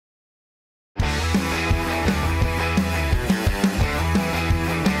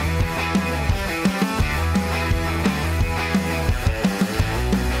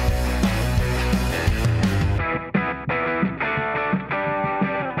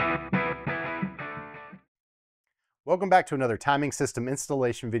Welcome back to another timing system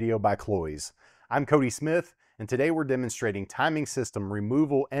installation video by Cloyes. I'm Cody Smith, and today we're demonstrating timing system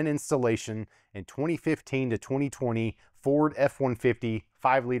removal and installation in 2015 to 2020 Ford F-150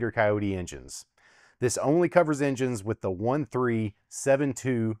 5-liter Coyote engines. This only covers engines with the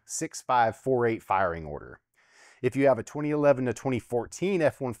 13726548 firing order. If you have a 2011 to 2014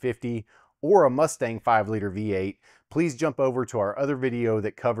 F-150 or a Mustang 5-liter V8, please jump over to our other video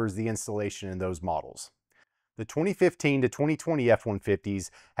that covers the installation in those models. The 2015 to 2020 F-150s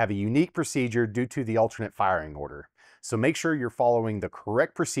have a unique procedure due to the alternate firing order, so make sure you're following the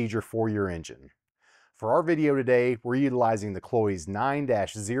correct procedure for your engine. For our video today, we're utilizing the Cloyes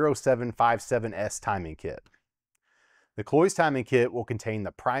 9-0757S timing kit. The Cloyes timing kit will contain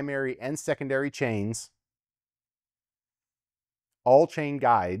the primary and secondary chains, all chain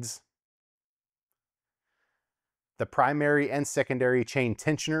guides, the primary and secondary chain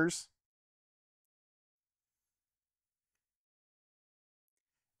tensioners,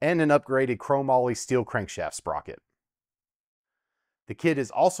 and an upgraded chromoly steel crankshaft sprocket. The kit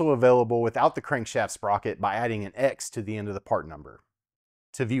is also available without the crankshaft sprocket by adding an X to the end of the part number.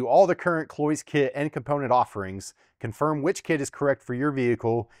 To view all the current Cloyes kit and component offerings, confirm which kit is correct for your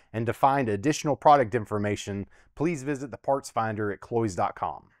vehicle, and to find additional product information, please visit the parts finder at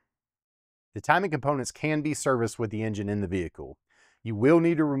cloyes.com. The timing components can be serviced with the engine in the vehicle. You will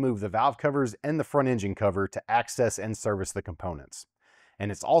need to remove the valve covers and the front engine cover to access and service the components.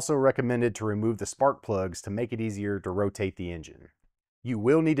 And it's also recommended to remove the spark plugs to make it easier to rotate the engine. You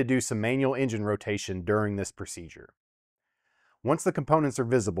will need to do some manual engine rotation during this procedure. Once the components are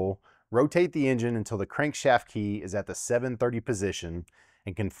visible, rotate the engine until the crankshaft key is at the 730 position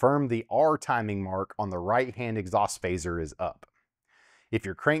and confirm the R timing mark on the right-hand exhaust phaser is up. If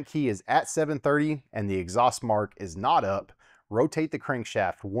your crank key is at 730 and the exhaust mark is not up, rotate the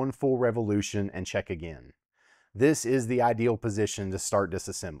crankshaft one full revolution and check again. This is the ideal position to start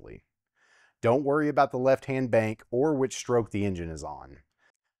disassembly. Don't worry about the left-hand bank or which stroke the engine is on.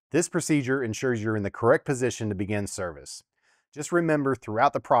 This procedure ensures you're in the correct position to begin service. Just remember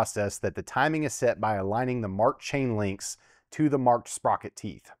throughout the process that the timing is set by aligning the marked chain links to the marked sprocket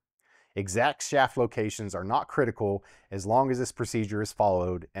teeth. Exact shaft locations are not critical as long as this procedure is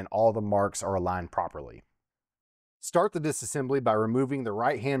followed and all the marks are aligned properly. Start the disassembly by removing the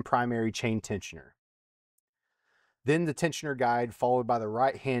right-hand primary chain tensioner. Then the tensioner guide followed by the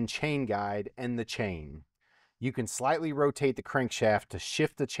right-hand chain guide and the chain. You can slightly rotate the crankshaft to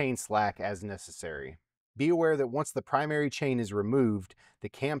shift the chain slack as necessary. Be aware that once the primary chain is removed, the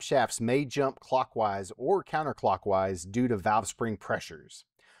camshafts may jump clockwise or counterclockwise due to valve spring pressures.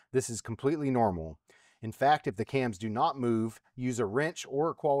 This is completely normal. In fact, if the cams do not move, use a wrench or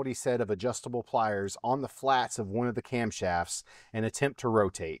a quality set of adjustable pliers on the flats of one of the camshafts and attempt to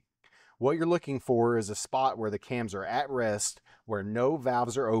rotate. What you're looking for is a spot where the cams are at rest, where no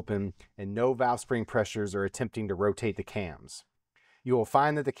valves are open and no valve spring pressures are attempting to rotate the cams. You will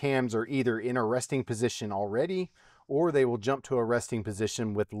find that the cams are either in a resting position already, or they will jump to a resting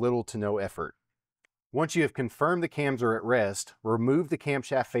position with little to no effort. Once you have confirmed the cams are at rest, remove the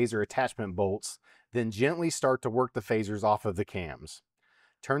camshaft phaser attachment bolts, then gently start to work the phasers off of the cams.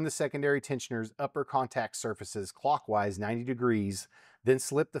 Turn the secondary tensioner's upper contact surfaces clockwise 90 degrees, then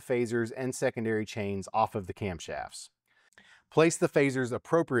slip the phasers and secondary chains off of the camshafts. Place the phasers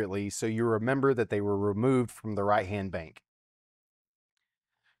appropriately so you remember that they were removed from the right-hand bank.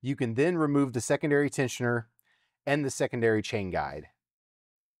 You can then remove the secondary tensioner and the secondary chain guide.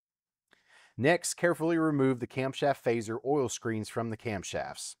 Next, carefully remove the camshaft phaser oil screens from the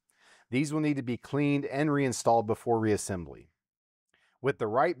camshafts. These will need to be cleaned and reinstalled before reassembly. With the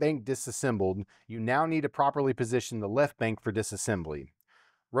right bank disassembled, you now need to properly position the left bank for disassembly.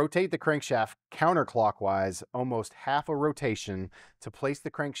 Rotate the crankshaft counterclockwise, almost half a rotation, to place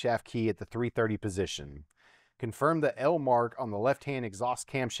the crankshaft key at the 330 position. Confirm the L mark on the left-hand exhaust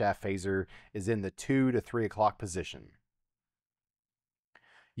camshaft phaser is in the 2 to 3 o'clock position.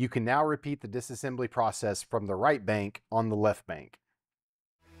 You can now repeat the disassembly process from the right bank on the left bank.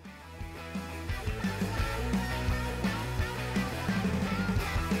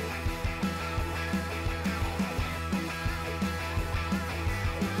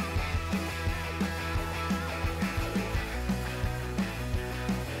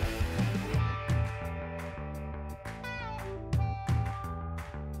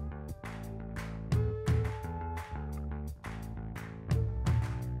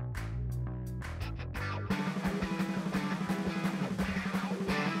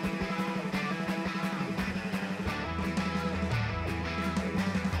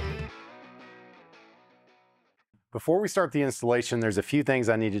 Before we start the installation, there's a few things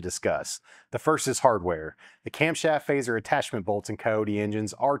I need to discuss. The first is hardware. The camshaft phaser attachment bolts in Coyote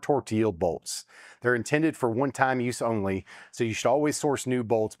engines are torque yield bolts. They're intended for one-time use only, so you should always source new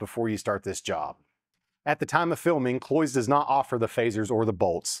bolts before you start this job. At the time of filming, Cloyes does not offer the phasers or the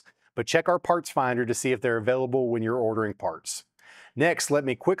bolts, but check our parts finder to see if they're available when you're ordering parts. Next, let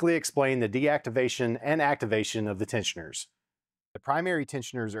me quickly explain the deactivation and activation of the tensioners. The primary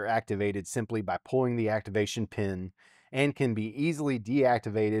tensioners are activated simply by pulling the activation pin and can be easily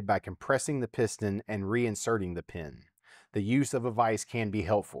deactivated by compressing the piston and reinserting the pin. The use of a vise can be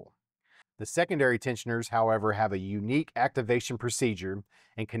helpful. The secondary tensioners, however, have a unique activation procedure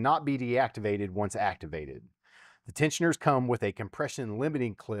and cannot be deactivated once activated. The tensioners come with a compression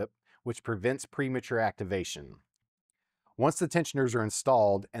limiting clip which prevents premature activation. Once the tensioners are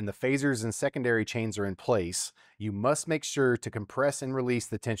installed and the phasers and secondary chains are in place, you must make sure to compress and release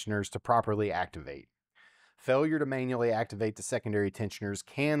the tensioners to properly activate. Failure to manually activate the secondary tensioners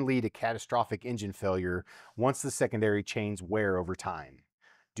can lead to catastrophic engine failure once the secondary chains wear over time.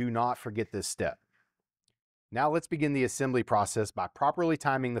 Do not forget this step. Now let's begin the assembly process by properly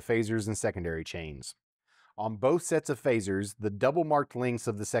timing the phasers and secondary chains. On both sets of phasers, the double marked links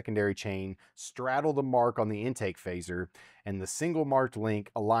of the secondary chain straddle the mark on the intake phaser, and the single marked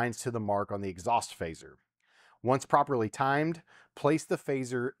link aligns to the mark on the exhaust phaser. Once properly timed, place the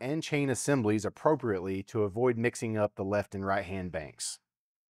phaser and chain assemblies appropriately to avoid mixing up the left and right hand banks.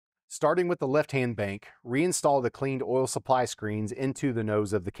 Starting with the left hand bank, reinstall the cleaned oil supply screens into the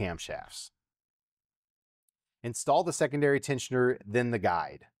nose of the camshafts. Install the secondary tensioner, then the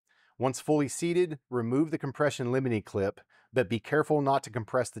guide. Once fully seated, remove the compression limiting clip, but be careful not to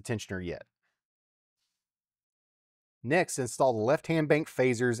compress the tensioner yet. Next, install the left-hand bank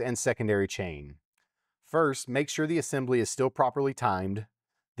phasers and secondary chain. First, make sure the assembly is still properly timed,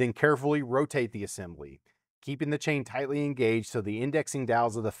 then carefully rotate the assembly, keeping the chain tightly engaged so the indexing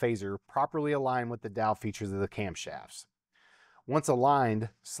dowels of the phaser properly align with the dowel features of the camshafts. Once aligned,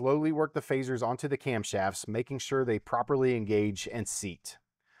 slowly work the phasers onto the camshafts, making sure they properly engage and seat.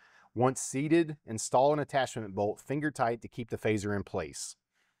 Once seated, install an attachment bolt finger tight to keep the phaser in place.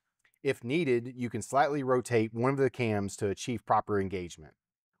 If needed, you can slightly rotate one of the cams to achieve proper engagement.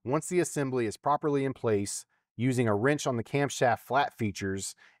 Once the assembly is properly in place, using a wrench on the camshaft flat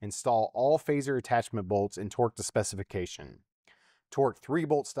features, install all phaser attachment bolts and torque to specification. Torque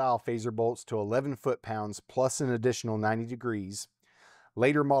 3-bolt style phaser bolts to 11 foot-pounds plus an additional 90 degrees.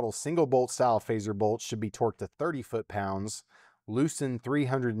 Later model single bolt style phaser bolts should be torqued to 30 foot-pounds, loosen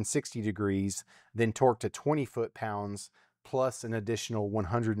 360 degrees, then torque to 20 foot-pounds plus an additional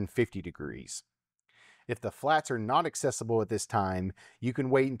 150 degrees. If the flats are not accessible at this time, you can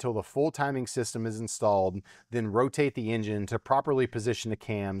wait until the full timing system is installed, then rotate the engine to properly position the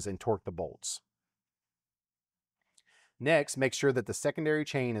cams and torque the bolts. Next, make sure that the secondary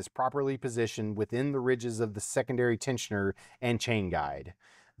chain is properly positioned within the ridges of the secondary tensioner and chain guide.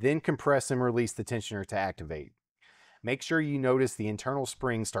 Then compress and release the tensioner to activate. Make sure you notice the internal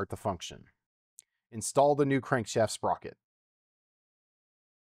springs start to function. Install the new crankshaft sprocket.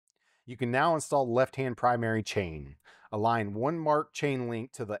 You can now install the left-hand primary chain. Align one marked chain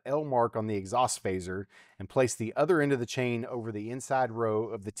link to the L mark on the exhaust phaser and place the other end of the chain over the inside row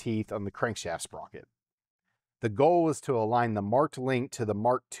of the teeth on the crankshaft sprocket. The goal is to align the marked link to the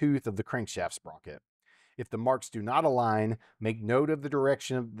marked tooth of the crankshaft sprocket. If the marks do not align, make note of the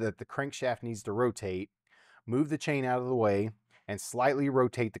direction that the crankshaft needs to rotate, move the chain out of the way, and slightly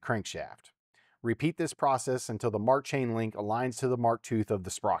rotate the crankshaft. Repeat this process until the marked chain link aligns to the marked tooth of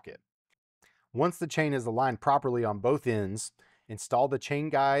the sprocket. Once the chain is aligned properly on both ends, install the chain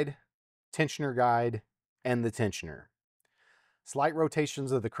guide, tensioner guide, and the tensioner. Slight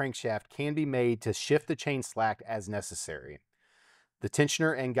rotations of the crankshaft can be made to shift the chain slack as necessary. The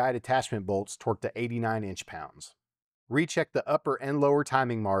tensioner and guide attachment bolts torque to 89 inch-pounds. Recheck the upper and lower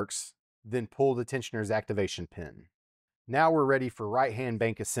timing marks, then pull the tensioner's activation pin. Now we're ready for right-hand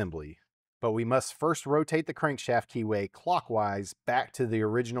bank assembly, but we must first rotate the crankshaft keyway clockwise back to the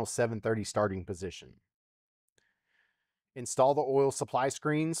original 730 starting position. Install the oil supply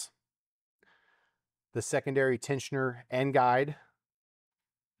screens, the secondary tensioner and guide,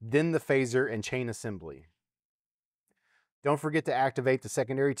 then the phaser and chain assembly. Don't forget to activate the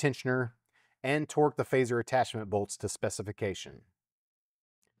secondary tensioner and torque the phaser attachment bolts to specification.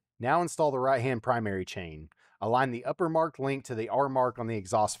 Now install the right-hand primary chain. Align the upper marked link to the R mark on the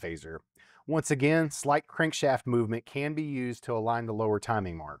exhaust phaser. Once again, slight crankshaft movement can be used to align the lower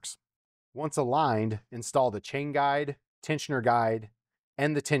timing marks. Once aligned, install the chain guide, tensioner guide,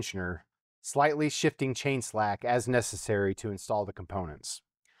 and the tensioner, slightly shifting chain slack as necessary to install the components.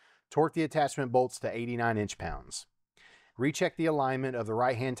 Torque the attachment bolts to 89 inch-pounds. Recheck the alignment of the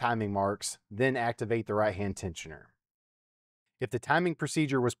right-hand timing marks, then activate the right-hand tensioner. If the timing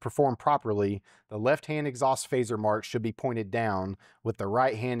procedure was performed properly, the left-hand exhaust phaser mark should be pointed down with the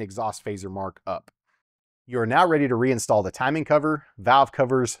right-hand exhaust phaser mark up. You are now ready to reinstall the timing cover, valve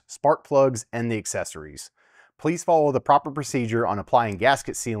covers, spark plugs, and the accessories. Please follow the proper procedure on applying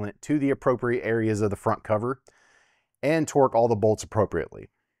gasket sealant to the appropriate areas of the front cover and torque all the bolts appropriately.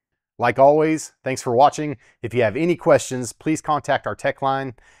 Like always, thanks for watching. If you have any questions, please contact our tech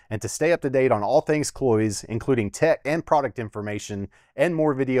line. And to stay up to date on all things Cloyes, including tech and product information and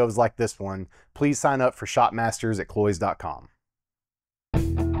more videos like this one, please sign up for Shopmasters at Cloyes.com.